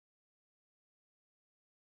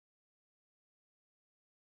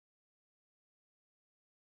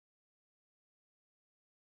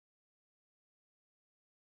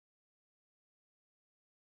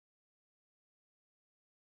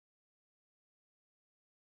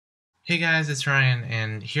Hey guys, it's Ryan,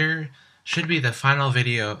 and here should be the final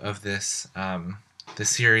video of this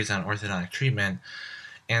series on orthodontic treatment.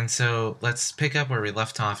 And so let's pick up where we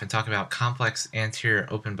left off and talk about complex anterior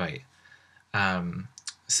open bite. Um,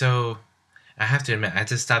 so I have to admit, I had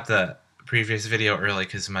to stop the previous video early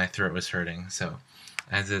because my throat was hurting, so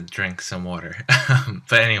I had to drink some water.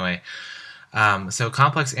 But anyway, so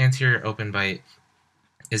complex anterior open bite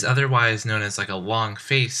is otherwise known as like a long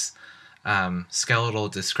face skeletal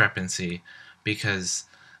discrepancy because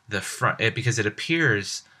because it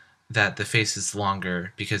appears that the face is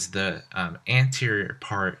longer because the anterior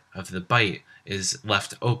part of the bite is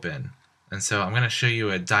left open. And so I'm going to show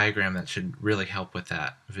you a diagram that should really help with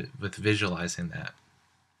that, with visualizing that.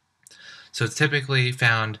 So it's typically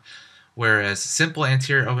found, whereas simple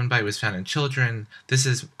anterior open bite was found in children, this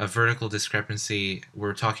is a vertical discrepancy.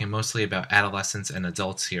 We're talking mostly about adolescents and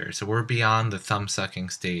adults here. So we're beyond the thumb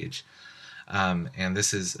sucking stage. And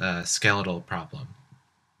this is a skeletal problem.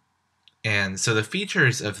 And so the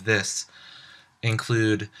features of this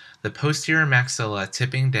include the posterior maxilla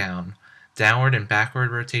tipping down, downward and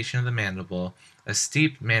backward rotation of the mandible, a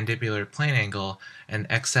steep mandibular plane angle, and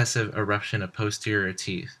excessive eruption of posterior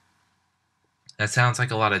teeth. That sounds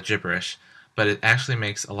like a lot of gibberish, but it actually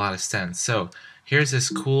makes a lot of sense. So here's this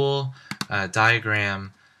cool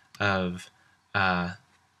diagram of a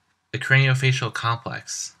craniofacial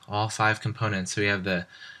complex, all 5 components. So we have the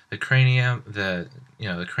cranium, the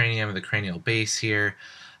cranial base here,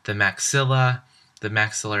 the maxilla, the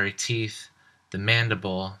maxillary teeth, the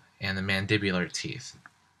mandible, and the mandibular teeth.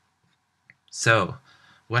 So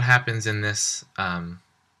what happens in this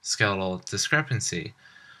skeletal discrepancy?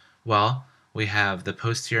 Well, we have the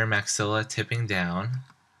posterior maxilla tipping down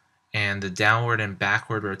and the downward and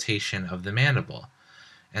backward rotation of the mandible.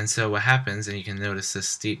 And so what happens, and you can notice this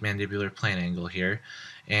steep mandibular plane angle here,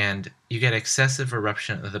 and you get excessive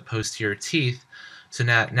eruption of the posterior teeth. So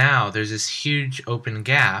now there's this huge open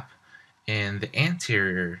gap in the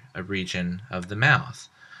anterior region of the mouth.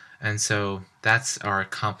 And so that's our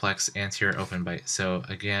complex anterior open bite. So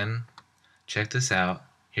again, check this out.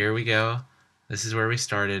 Here we go. This is where we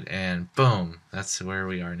started, and boom, that's where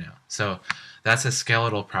we are now. So that's a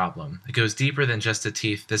skeletal problem. It goes deeper than just the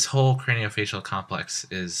teeth. This whole craniofacial complex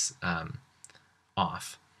is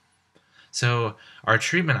off. So our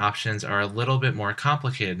treatment options are a little bit more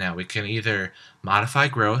complicated now. We can either modify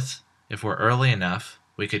growth if we're early enough.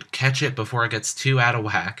 We could catch it before it gets too out of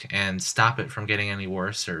whack and stop it from getting any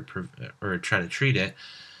worse, or try to treat it.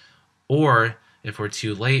 Or if we're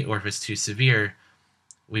too late, or if it's too severe,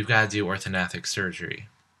 we've got to do orthodontic surgery.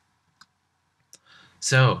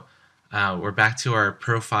 So we're back to our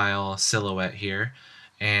profile silhouette here,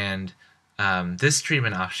 and this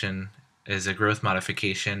treatment option is a growth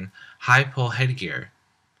modification high pull headgear.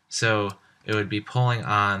 So it would be pulling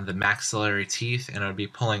on the maxillary teeth, and it would be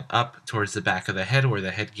pulling up towards the back of the head where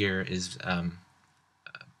the headgear is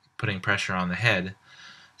putting pressure on the head.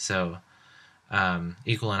 So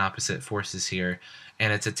equal and opposite forces here,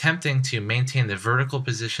 and it's attempting to maintain the vertical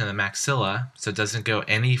position of the maxilla so it doesn't go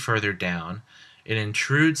any further down. It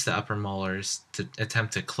intrudes the upper molars to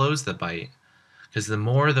attempt to close the bite, because the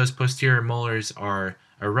more those posterior molars are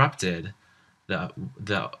erupted,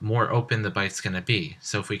 the more open the bite's going to be.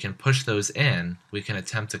 So if we can push those in, we can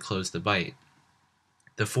attempt to close the bite.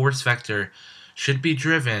 The force vector should be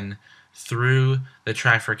driven through the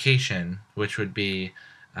trifurcation, which would be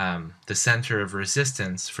the center of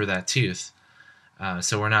resistance for that tooth.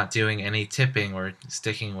 So we're not doing any tipping or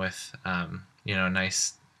sticking with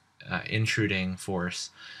nice intruding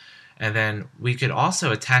force. And then we could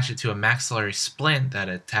also attach it to a maxillary splint that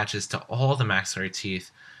attaches to all the maxillary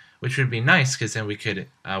teeth, which would be nice because then we could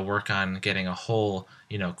work on getting a whole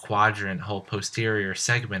quadrant, whole posterior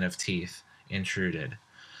segment of teeth intruded.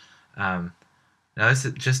 Now, this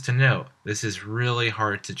is, just to note, this is really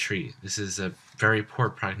hard to treat. This is a very poor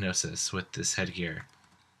prognosis with this headgear.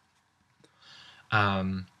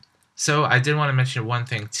 So I did want to mention one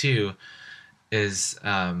thing too, is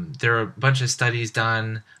there are a bunch of studies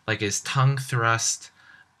done, like, is tongue thrust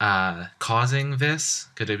causing this?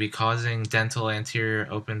 Could it be causing dental anterior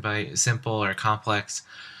open bite, simple or complex?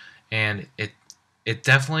 And it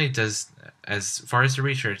definitely does, as far as the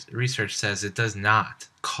research says, it does not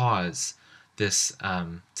cause this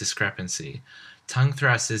discrepancy. Tongue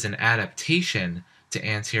thrust is an adaptation to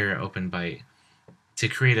anterior open bite to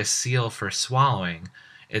create a seal for swallowing.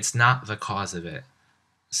 It's not the cause of it.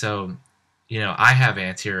 So, I have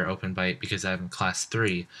anterior open bite because I'm class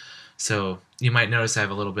 3. So you might notice I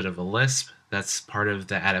have a little bit of a lisp. That's part of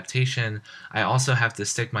the adaptation. I also have to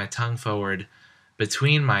stick my tongue forward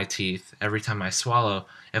between my teeth every time I swallow,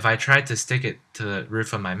 if I tried to stick it to the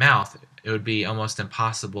roof of my mouth, it would be almost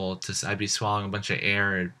impossible I'd be swallowing a bunch of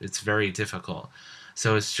air. It's very difficult.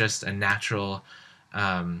 So it's just a natural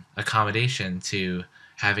accommodation to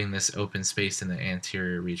having this open space in the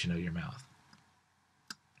anterior region of your mouth.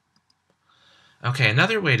 Okay,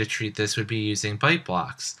 another way to treat this would be using bite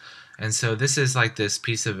blocks. And so this is like this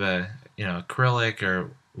piece of acrylic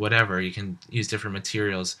or whatever. You can use different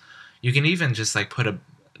materials. You can even just like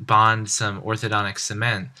bond some orthodontic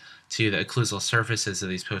cement to the occlusal surfaces of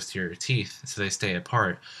these posterior teeth so they stay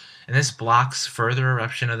apart. And this blocks further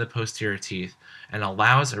eruption of the posterior teeth and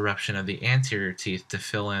allows eruption of the anterior teeth to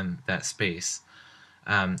fill in that space.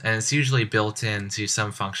 And it's usually built into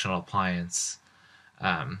some functional appliance,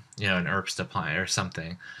 an Herbst appliance or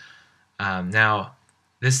something. Now,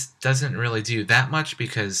 this doesn't really do that much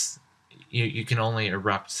because you can only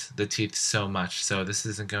erupt the teeth so much, so this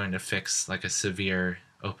isn't going to fix like a severe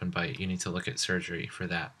open bite. You need to look at surgery for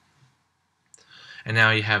that. And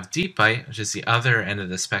now you have deep bite, which is the other end of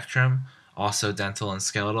the spectrum, also dental and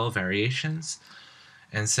skeletal variations.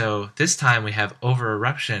 And so this time we have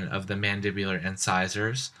over-eruption of the mandibular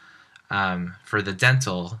incisors for the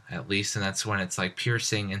dental, at least, and that's when it's like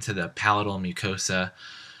piercing into the palatal mucosa.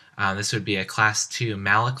 This would be a class 2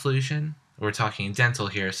 malocclusion. We're talking dental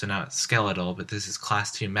here, so not skeletal, but this is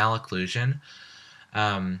class 2 malocclusion.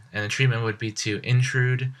 And the treatment would be to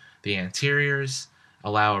intrude the anteriors,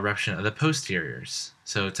 allow eruption of the posteriors,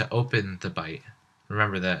 so to open the bite.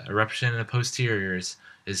 Remember that eruption of the posteriors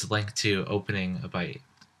is linked to opening a bite.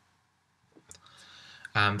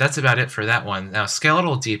 That's about it for that one. Now,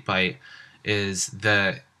 skeletal deep bite is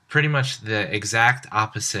pretty much the exact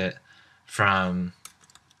opposite from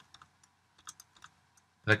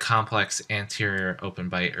the complex anterior open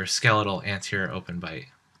bite or skeletal anterior open bite.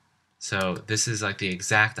 So this is like the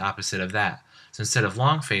exact opposite of that. So instead of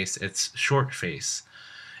long face, it's short face.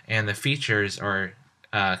 And the features are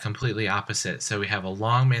completely opposite. So we have a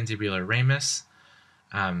long mandibular ramus.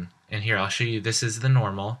 And here I'll show you, this is the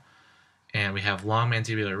normal. And we have long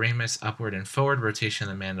mandibular ramus, upward and forward rotation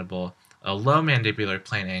of the mandible, a low mandibular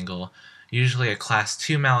plane angle, usually a class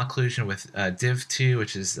 2 malocclusion with div 2,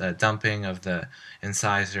 which is a dumping of the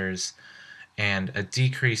incisors, and a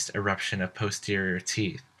decreased eruption of posterior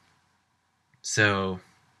teeth. So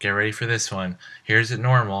get ready for this one. Here's it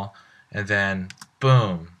normal, and then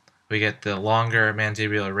boom, we get the longer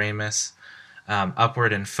mandibular ramus,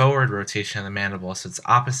 upward and forward rotation of the mandible, so it's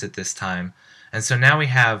opposite this time. And so now we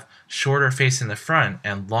have shorter face in the front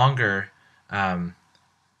and longer craniofacial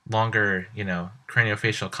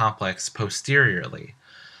complex posteriorly.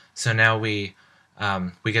 So now we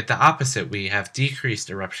get the opposite. We have decreased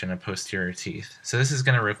eruption of posterior teeth. So this is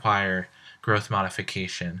going to require growth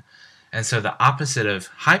modification. And so the opposite of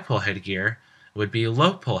high pull headgear would be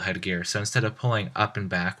low pull headgear. So instead of pulling up and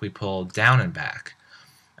back, we pull down and back.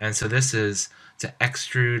 And so this is to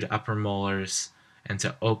extrude upper molars and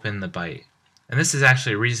to open the bite. And this is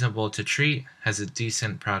actually reasonable to treat, has a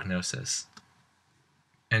decent prognosis.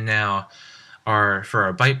 And now for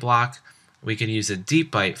our bite block, we could use a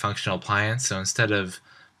deep bite functional appliance. So instead of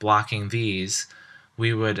blocking these,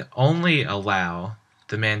 we would only allow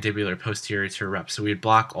the mandibular posterior to erupt. So we'd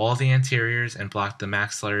block all the anteriors and block the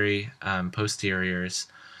maxillary posteriors,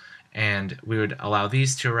 and we would allow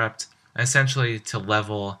these to erupt, essentially to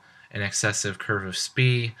level an excessive curve of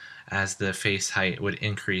Spee as the face height would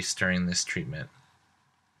increase during this treatment.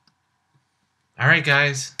 Alright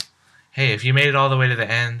guys, hey, if you made it all the way to the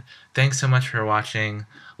end, thanks so much for watching.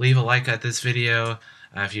 Leave a like at this video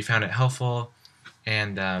if you found it helpful,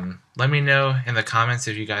 and let me know in the comments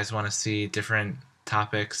if you guys want to see different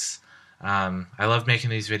topics. I love making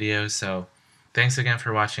these videos, so thanks again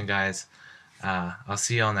for watching guys. I'll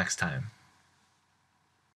see you all next time.